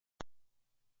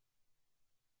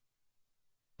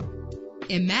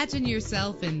Imagine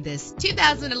yourself in this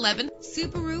 2011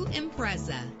 Subaru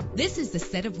Impreza. This is the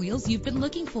set of wheels you've been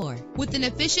looking for, with an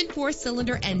efficient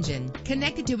 4-cylinder engine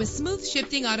connected to a smooth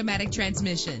shifting automatic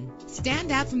transmission.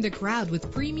 Stand out from the crowd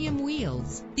with premium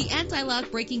wheels. The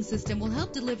anti-lock braking system will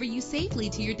help deliver you safely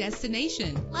to your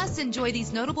destination. Plus, enjoy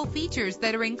these notable features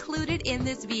that are included in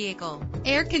this vehicle: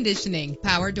 air conditioning,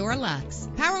 power door locks,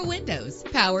 power windows,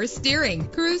 power steering,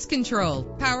 cruise control,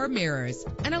 power mirrors,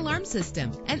 an alarm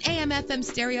system, an AM/FM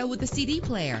stereo with a CD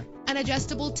player, an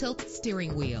adjustable tilt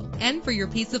steering wheel. And for your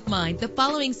peace of mind, the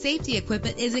following safety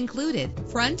equipment is included: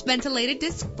 front ventilated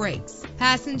disc brakes,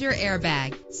 passenger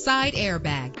airbag, side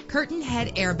airbag, curtain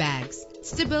head airbags,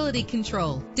 stability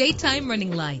control, daytime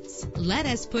running lights. Let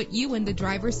us put you in the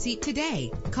driver's seat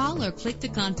today. Call or click to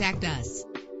contact us.